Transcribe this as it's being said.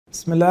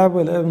بسم الله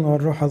والابن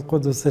والروح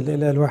القدس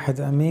الإله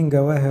الواحد أمين.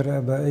 جواهر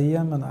أبائية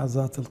من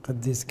عظات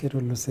القديس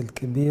كيرلس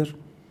الكبير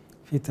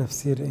في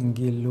تفسير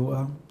إنجيل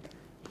لوقا،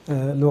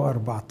 لوقا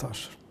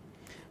 14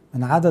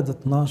 من عدد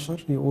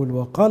 12 يقول: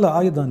 وقال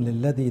أيضا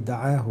للذي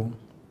دعاه: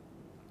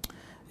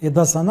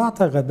 إذا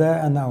صنعت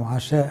غداء أو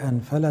عشاء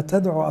فلا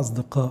تدعو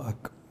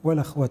أصدقائك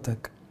ولا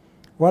أخوتك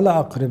ولا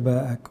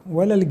أقربائك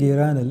ولا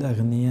الجيران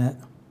الأغنياء،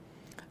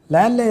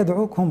 لئلا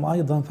يدعوكم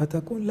أيضا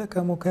فتكون لك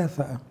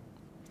مكافأة.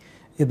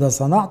 إذا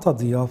صنعت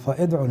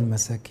ضيافة ادعو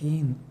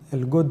المساكين،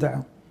 الجدع،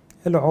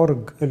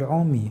 العرج،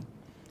 العمي،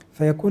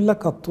 فيكون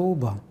لك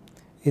الطوبة،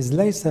 إذ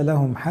ليس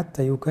لهم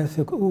حتى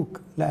يكافئوك،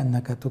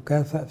 لأنك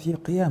تكافأ في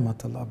قيامة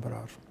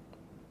الأبرار.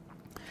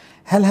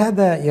 هل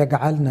هذا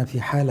يجعلنا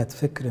في حالة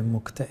فكر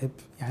مكتئب؟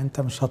 يعني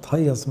أنت مش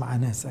هتهيص مع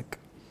ناسك.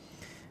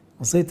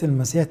 وصية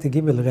المسيح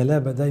تجيب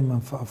الغلابة دايما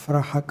في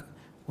أفراحك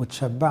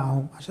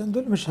وتشبعهم، عشان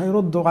دول مش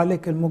هيردوا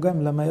عليك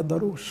المجاملة، ما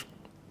يقدروش.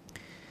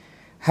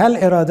 هل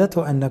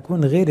إرادته أن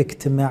نكون غير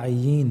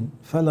اجتماعيين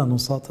فلا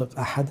نصادق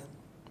أحدا؟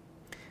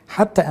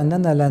 حتى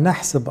أننا لا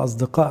نحسب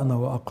أصدقائنا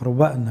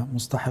وأقربائنا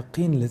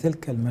مستحقين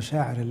لتلك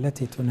المشاعر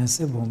التي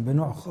تناسبهم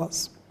بنوع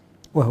خاص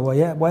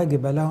وهو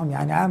واجب لهم.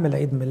 يعني عامل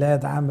عيد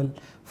ميلاد، عامل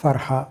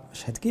فرحة،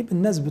 مش هتجيب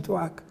الناس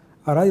بتوعك،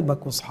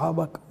 قرايبك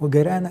وصحابك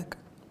وجيرانك؟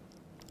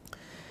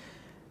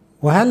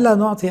 وهل لا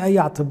نعطي أي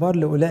اعتبار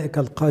لأولئك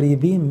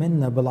القريبين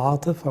منا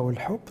بالعاطفة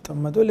والحب؟ طب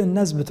ما دول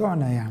الناس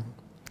بتوعنا يعني.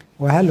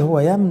 وهل هو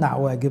يمنع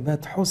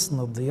واجبات حسن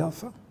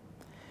الضيافة؟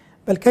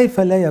 بل كيف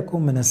لا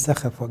يكون من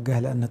السخف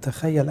والجهل أن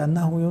نتخيل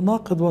أنه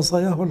يناقض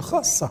وصاياه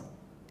الخاصة؟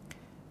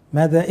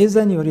 ماذا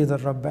إذن يريد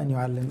الرب أن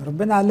يعلمنا؟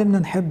 ربنا علمنا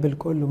نحب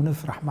الكل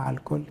ونفرح مع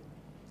الكل.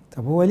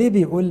 طب هو ليه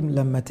بيقول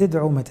لما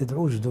تدعوا ما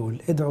تدعوش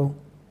دول، ادعوا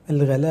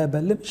الغلابة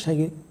اللي مش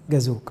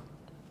هيجازوك؟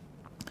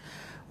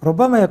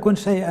 ربما يكون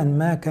شيئا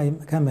ما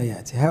كما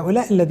يأتي: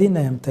 هؤلاء الذين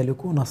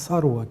يمتلكون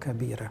ثروة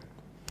كبيرة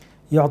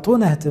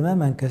يعطون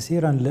اهتماما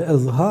كثيرا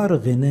لإظهار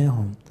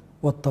غناهم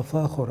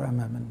والتفاخر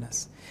أمام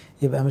الناس.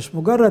 يبقى مش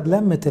مجرد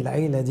لمة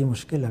العيلة دي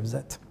مشكلة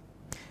بذاتها،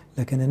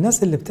 لكن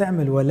الناس اللي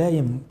بتعمل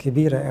ولايم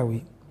كبيرة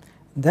قوي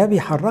ده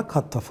بيحركها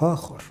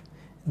التفاخر.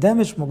 ده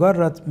مش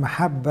مجرد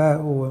محبة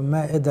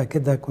ومائدة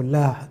كده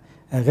كلها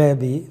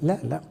أغابي، لا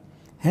لا،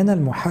 هنا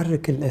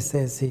المحرك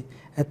الأساسي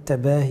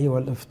التباهي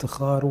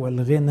والافتخار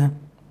والغنى.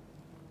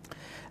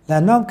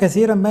 لأنهم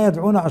كثيرا ما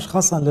يدعون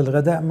أشخاصا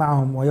للغداء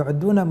معهم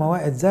ويعدون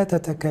موائد ذات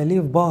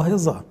تكاليف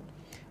باهظة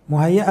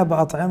مهيئة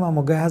بأطعمة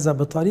مجهزة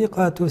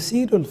بطريقة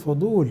تثير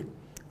الفضول،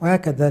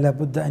 وهكذا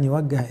لابد أن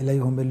يوجه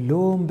إليهم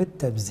اللوم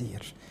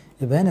بالتبذير.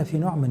 يبقى هنا في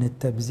نوع من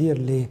التبذير.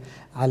 ليه؟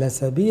 على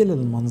سبيل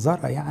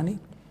المنظرة، يعني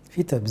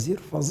في تبذير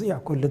فظيع.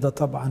 كل ده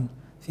طبعا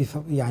في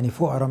يعني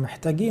فقراء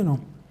محتاجينه.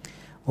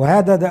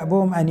 وهذا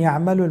دأبهم أن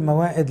يعملوا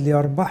الموائد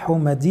ليربحوا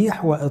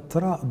مديح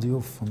وإطراء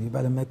ضيوفهم.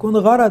 يبقى لما يكون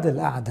غرض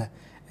القعدة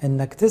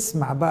انك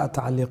تسمع بقى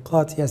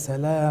تعليقات يا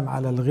سلام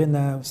على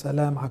الغنى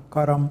وسلام على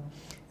الكرم،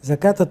 اذا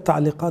كانت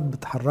التعليقات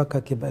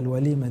بتحركك يبقى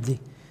الوليمة دي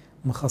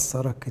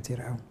مخسرك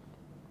كتير قوي.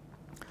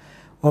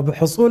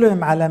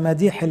 وبحصولهم على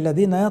مديح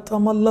الذين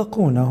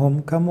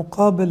يتملقونهم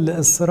كمقابل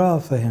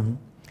لإسرافهم،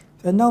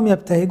 فإنهم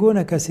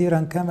يبتهجون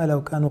كثيرا كما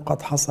لو كانوا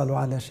قد حصلوا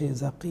على شيء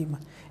ذا قيمة.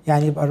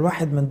 يعني يبقى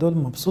الواحد من دول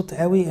مبسوط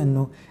قوي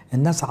انه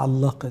الناس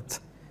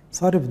علقت،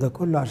 صارف ده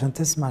كله عشان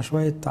تسمع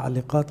شوية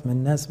تعليقات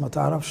من ناس ما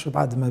تعرفش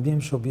بعد ما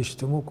بيمشوا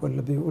بيشتموك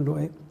ولا بيقولوا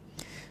ايه.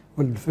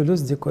 والفلوس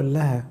دي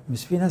كلها،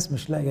 مش في ناس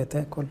مش لاقية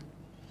تاكل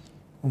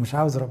ومش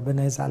عاوز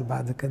ربنا يزعل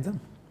بعد كده؟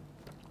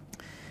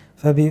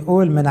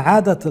 فبيقول: من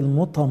عادة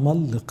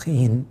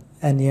المتملقين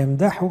أن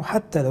يمدحوا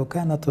حتى لو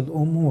كانت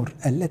الأمور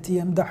التي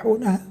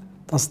يمدحونها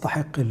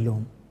تستحق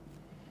اللوم.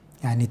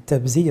 يعني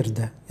التبذير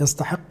ده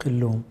يستحق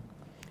اللوم،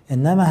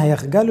 إنما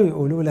هيخجلوا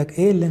يقولوا لك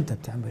إيه اللي أنت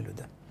بتعمله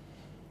ده؟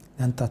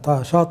 أنت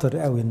شاطر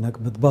قوي إنك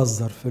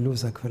بتبذر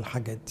فلوسك في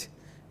الحاجات دي،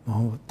 ما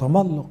هو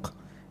تملق،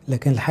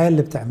 لكن الحقيقة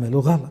اللي بتعمله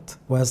غلط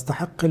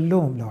ويستحق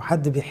اللوم. لو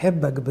حد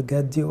بيحبك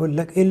بجد يقول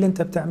لك إيه اللي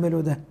أنت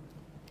بتعمله ده؟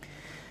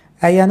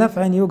 أي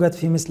نفع يوجد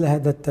في مثل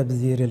هذا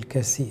التبذير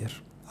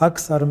الكثير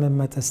أكثر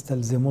مما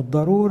تستلزم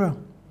الضرورة؟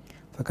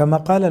 فكما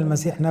قال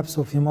المسيح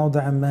نفسه في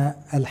موضع ما: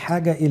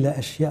 الحاجة إلى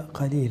أشياء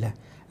قليلة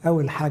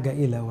أو الحاجة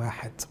إلى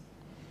واحد.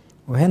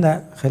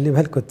 وهنا خلي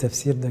بالكم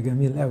التفسير ده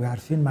جميل قوي.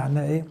 عارفين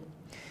معناه إيه؟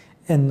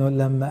 إنه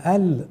لما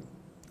قال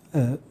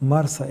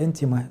مرسى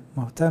أنت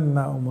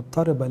مهتمة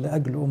ومضطربة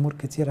لأجل أمور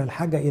كتيرة،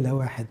 الحاجة إلى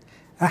واحد،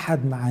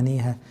 أحد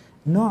معانيها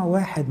نوع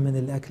واحد من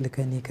الأكل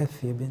كان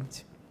يكفي يا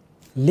بنتي.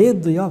 ليه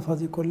الضيافة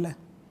دي كلها؟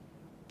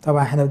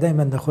 طبعا احنا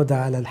دايما ناخدها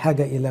على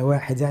الحاجة إلى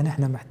واحد، يعني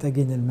احنا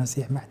محتاجين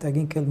المسيح،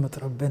 محتاجين كلمة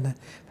ربنا،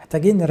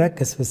 محتاجين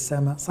نركز في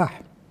السماء،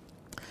 صح.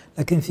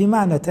 لكن في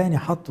معنى تاني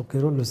حطه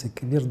كيرلس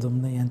الكبير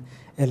ضمنيا: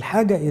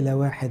 الحاجة إلى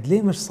واحد.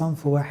 ليه مش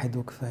صنف واحد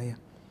وكفاية؟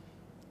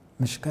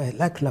 مش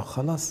الأكلة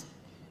وخلاص.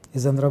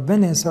 إذا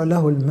ربنا يسوع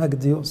له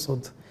المجد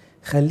يقصد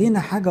خلينا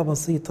حاجة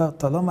بسيطة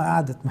طالما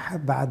قعدت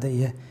محبة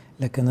عادية،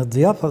 لكن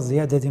الضيافة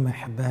الزيادة دي ما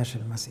يحبهاش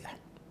المسيح.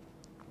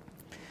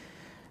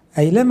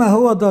 أي لما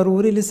هو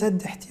ضروري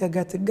لسد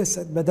احتياجات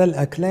الجسد بدل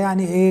أكلة.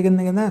 يعني إيه؟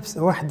 نفس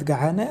واحد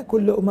جعان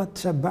كل أمة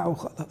تشبع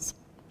وخلاص.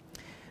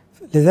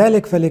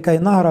 لذلك فلكي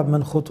نهرب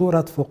من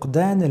خطورة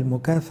فقدان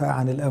المكافأة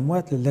عن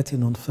الأموال التي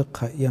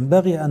ننفقها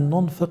ينبغي أن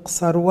ننفق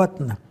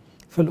ثروتنا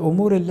في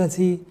الأمور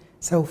التي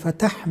سوف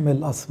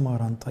تحمل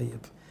أثمارا طيب.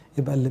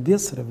 يبقى اللي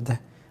بيصرف ده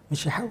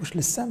مش يحوش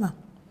للسماء،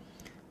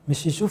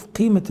 مش يشوف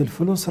قيمة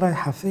الفلوس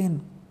رايحة فين.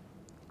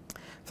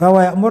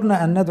 فهو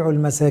يأمرنا أن ندعو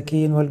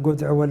المساكين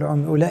والجدع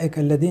والعمي أولئك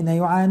الذين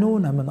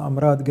يعانون من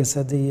أمراض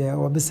جسدية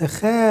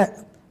وبسخاء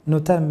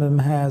نتمم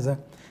هذا،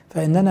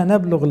 فإننا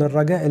نبلغ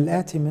للرجاء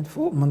الآتي من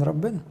فوق من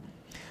ربنا.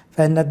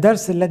 فإن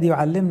الدرس الذي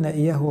يعلمنا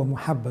إياه هو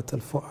محبة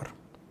الفقر،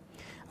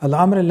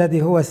 الأمر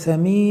الذي هو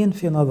ثمين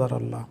في نظر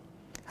الله.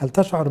 هل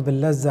تشعر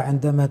باللذة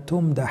عندما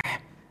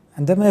تمدح،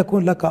 عندما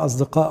يكون لك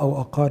أصدقاء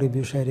أو أقارب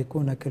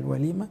يشاركونك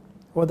الوليمة؟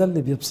 هو ده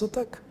اللي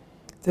بيبسطك؟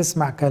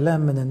 تسمع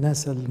كلام من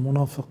الناس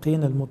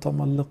المنافقين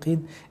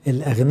المتملقين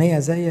الأغنياء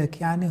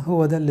زيك، يعني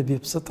هو ده اللي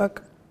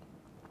بيبسطك؟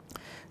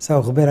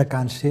 سأخبرك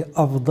عن شيء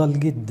أفضل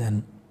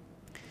جدا.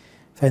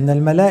 فإن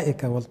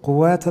الملائكة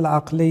والقوات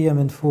العقلية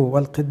من فوق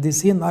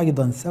والقديسين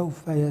أيضا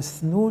سوف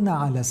يثنون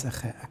على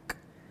سخائك.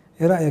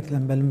 إيه رأيك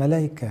لما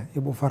الملائكة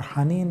يبقوا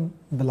فرحانين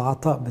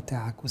بالعطاء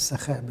بتاعك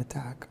والسخاء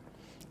بتاعك،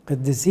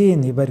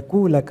 قديسين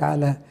يباركوا لك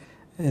على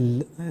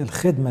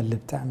الخدمة اللي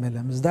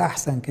بتعملها؟ مش ده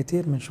أحسن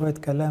كتير من شوية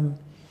كلام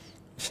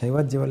مش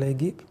هيودي ولا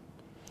يجيب؟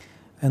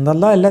 إن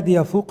الله الذي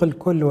يفوق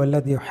الكل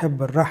والذي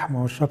يحب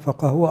الرحمة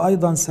والشفقة هو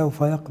أيضا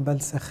سوف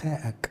يقبل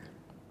سخائك.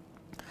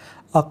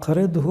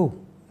 أقرضه،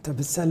 أنت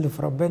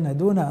بتسلف ربنا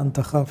دون أن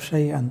تخاف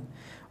شيئا،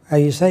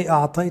 أي شيء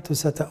أعطيته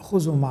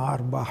ستأخذه مع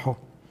أرباحه،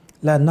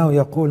 لأنه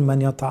يقول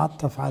من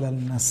يتعطف على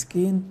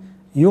المسكين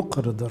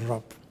يقرض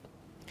الرب.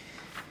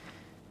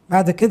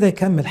 بعد كده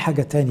يكمل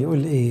حاجة تاني،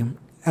 يقول إيه؟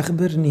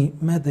 أخبرني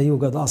ماذا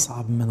يوجد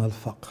أصعب من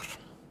الفقر،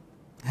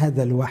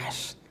 هذا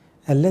الوحش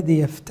الذي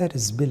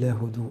يفترس بلا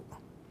هدوء.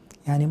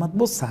 يعني ما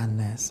تبص على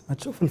الناس، ما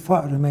تشوف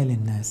الفقر مال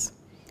الناس،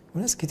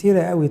 وناس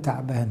كتيرة قوي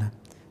تعبانة،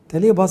 انت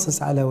ليه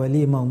باصص على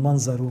وليمة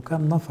ومنظر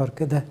وكم نفر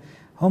كده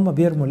هم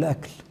بيرموا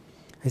الأكل؟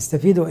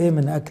 هيستفيدوا ايه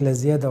من أكل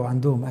زيادة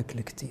وعندهم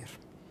أكل كتير؟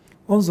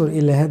 انظر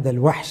إلى هذا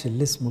الوحش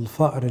اللي اسمه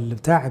الفقر اللي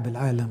بتاعب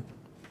العالم،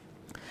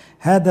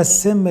 هذا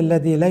السم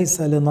الذي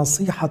ليس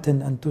لنصيحة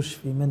أن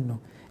تشفي منه.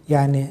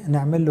 يعني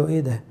نعمل له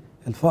ايه ده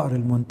الفقر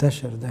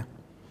المنتشر ده،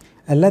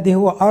 الذي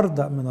هو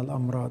أرضى من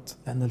الأمراض،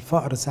 لأن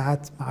الفقر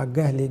ساعات مع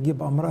الجهل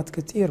يجيب أمراض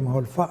كتير، ما هو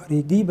الفقر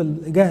يجيب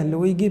الجهل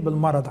ويجيب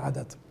المرض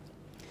عادة،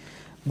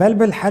 بل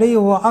بالحري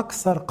هو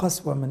أكثر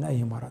قسوة من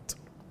أي مرض.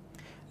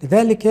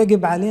 لذلك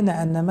يجب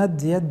علينا أن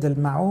نمد يد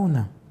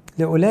المعونة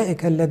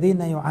لأولئك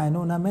الذين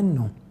يعانون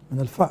منه من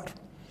الفقر،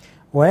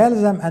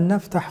 ويلزم أن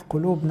نفتح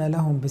قلوبنا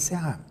لهم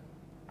بسعة،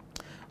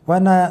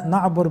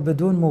 ونعبر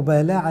بدون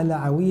مبالاة على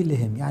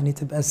عويلهم. يعني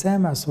تبقى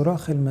سامع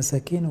صراخ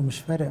المساكين ومش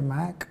فارق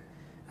معاك،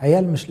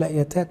 عيال مش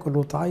لاقيه تاكل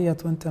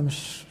وتعيط وانت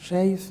مش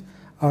شايف،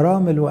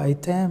 أرامل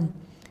وأيتام،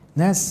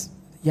 ناس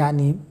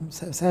يعني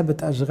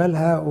سابت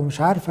أشغالها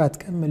ومش عارفة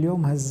هتكمل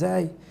يومها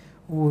ازاي،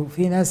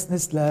 وفي ناس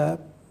نسلة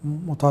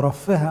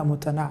مترفهة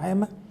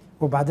متنعمة،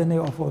 وبعدين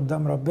يقفوا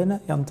قدام ربنا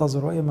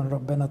ينتظروا ايه من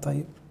ربنا؟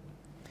 طيب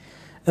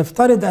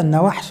افترض أن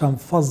وحشا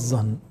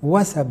فظا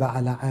وثب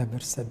على عابر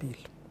سبيل،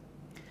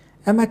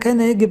 أما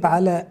كان يجب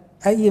على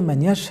أي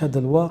من يشهد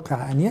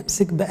الواقع أن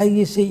يمسك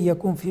بأي شيء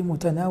يكون في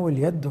متناول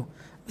يده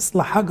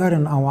مثل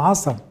حجر أو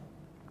عصا،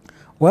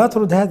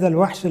 ويطرد هذا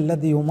الوحش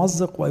الذي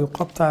يمزق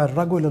ويقطع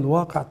الرجل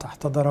الواقع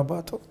تحت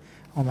ضرباته.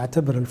 هو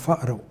معتبر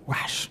الفقر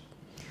وحش،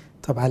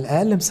 طب على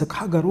الأقل امسك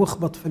حجر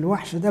واخبط في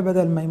الوحش ده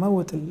بدل ما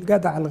يموت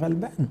الجدع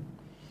الغلبان.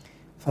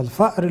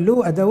 فالفقر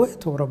له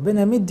أدواته،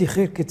 وربنا مدي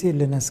خير كتير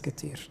لناس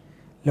كتير،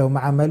 لو ما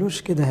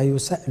عملوش كده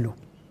هيسألوا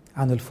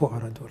عن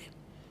الفقراء دول،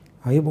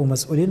 هيبقوا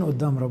مسؤولين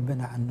قدام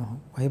ربنا عنهم،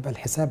 وهيبقى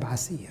الحساب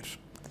عسير،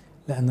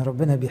 لأن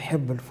ربنا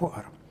بيحب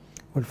الفقراء.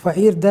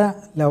 والفقير ده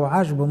لو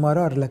عاش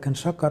بمرار لكن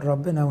شكر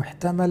ربنا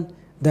واحتمل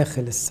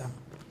داخل السماء،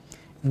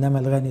 إنما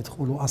الغني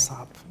دخوله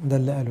أصعب. ده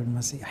اللي قاله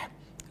المسيح.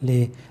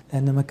 ليه؟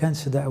 لأن ما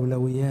كانش ده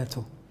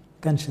أولوياته،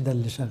 كانش ده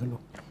اللي شغله،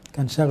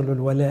 كان شغله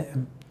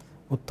الولائم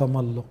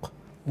والتملق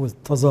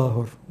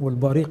والتظاهر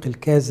والبريق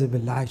الكاذب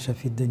اللي عايشة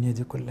في الدنيا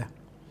دي كلها.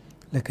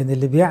 لكن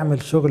اللي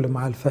بيعمل شغل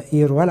مع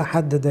الفقير ولا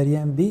حد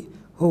دريان بيه،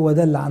 هو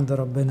ده اللي عند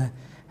ربنا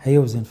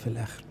هيوزن في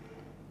الآخر.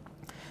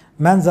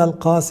 من ذا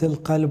القاسي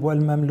القلب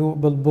والمملوء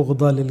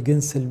بالبغضة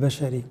للجنس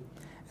البشري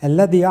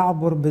الذي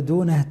يعبر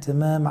بدون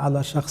اهتمام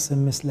على شخص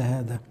مثل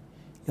هذا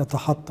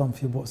يتحطم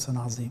في بؤس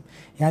عظيم.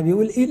 يعني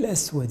بيقول ايه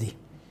القسوة دي؟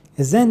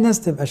 ازاي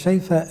الناس تبقى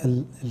شايفة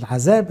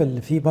العذاب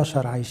اللي فيه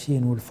بشر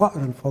عايشين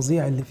والفقر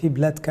الفظيع اللي فيه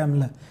بلاد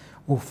كاملة،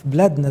 وفي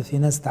بلادنا في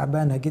ناس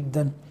تعبانة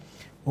جدا،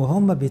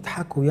 وهم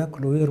بيضحكوا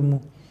ياكلوا ويرموا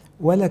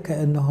ولا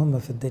كأن هم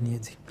في الدنيا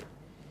دي.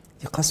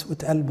 دي قسوة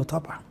قلب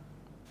طبعا.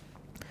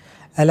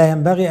 ألا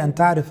ينبغي أن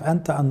تعرف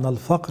أنت أن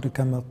الفقر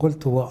كما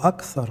قلت هو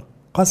أكثر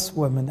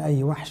قسوة من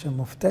أي وحش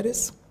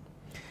مفترس؟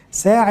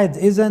 ساعد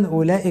إذن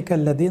أولئك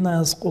الذين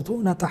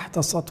يسقطون تحت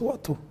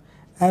سطوته،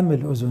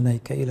 أمل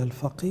أذنيك إلى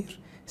الفقير،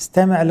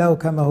 استمع له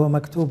كما هو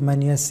مكتوب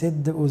من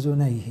يسد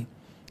أذنيه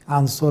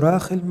عن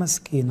صراخ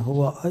المسكين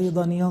هو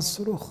أيضا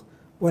يصرخ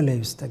ولا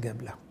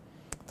يستجاب له.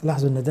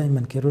 تلاحظوا ان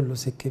دايما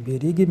كيرلس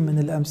الكبير يجيب من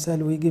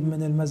الامثال ويجيب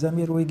من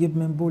المزامير ويجيب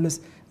من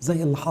بولس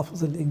زي اللي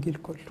حافظ الانجيل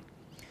كله.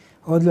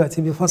 هو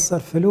دلوقتي بيفسر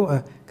في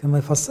لوقا، كما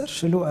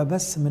يفسرش لوقا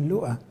بس من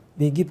لوقا،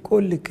 بيجيب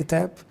كل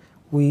الكتاب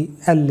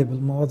ويقلب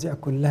المواضيع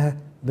كلها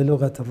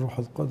بلغة الروح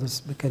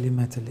القدس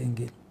بكلمات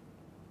الانجيل.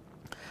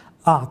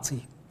 اعطي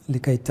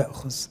لكي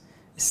تأخذ،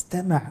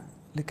 استمع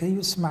لكي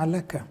يسمع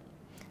لك،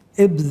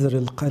 ابذر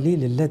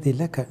القليل الذي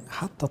لك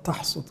حتى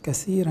تحصد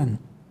كثيرا،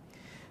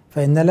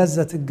 فإن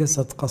لذة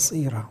الجسد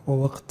قصيرة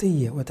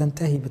ووقتية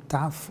وتنتهي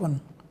بالتعفن،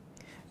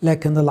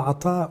 لكن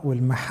العطاء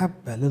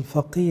والمحبة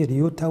للفقير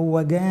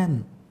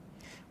يتوجان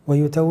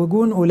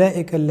ويتوجون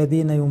أولئك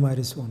الذين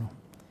يمارسونه.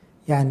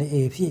 يعني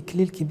إيه؟ في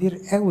إكليل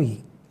كبير قوي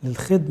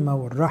للخدمة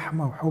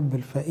والرحمة وحب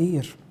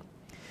الفقير،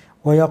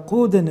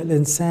 ويقود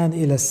الإنسان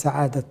إلى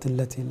السعادة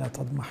التي لا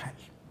تضمحل.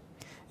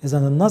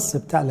 إذن النص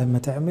بتاع لما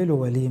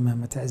تعملوا وليمة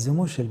ما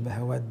تعزموش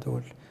البهوات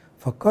دول،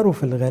 فكروا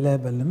في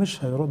الغلابة اللي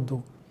مش هيردوا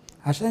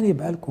عشان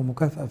يبقى لكم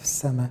مكافأة في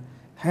السماء.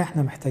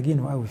 احنا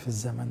محتاجينه قوي في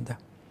الزمن ده،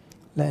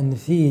 لأن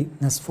في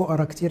ناس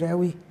فقراء كتير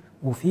قوي،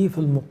 وفي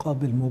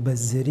المقابل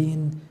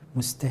مبذرين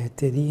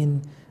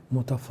مستهترين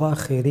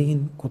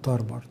متفاخرين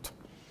كتار برضه.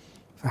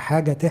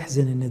 فحاجة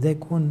تحزن إن ده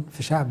يكون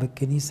في شعب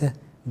الكنيسة،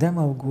 ده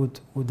موجود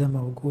وده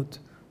موجود،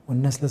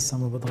 والناس لسه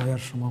ما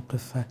بتغيرش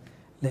موقفها.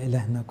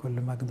 لإلهنا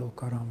كل مجد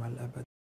وكرامة الأبد.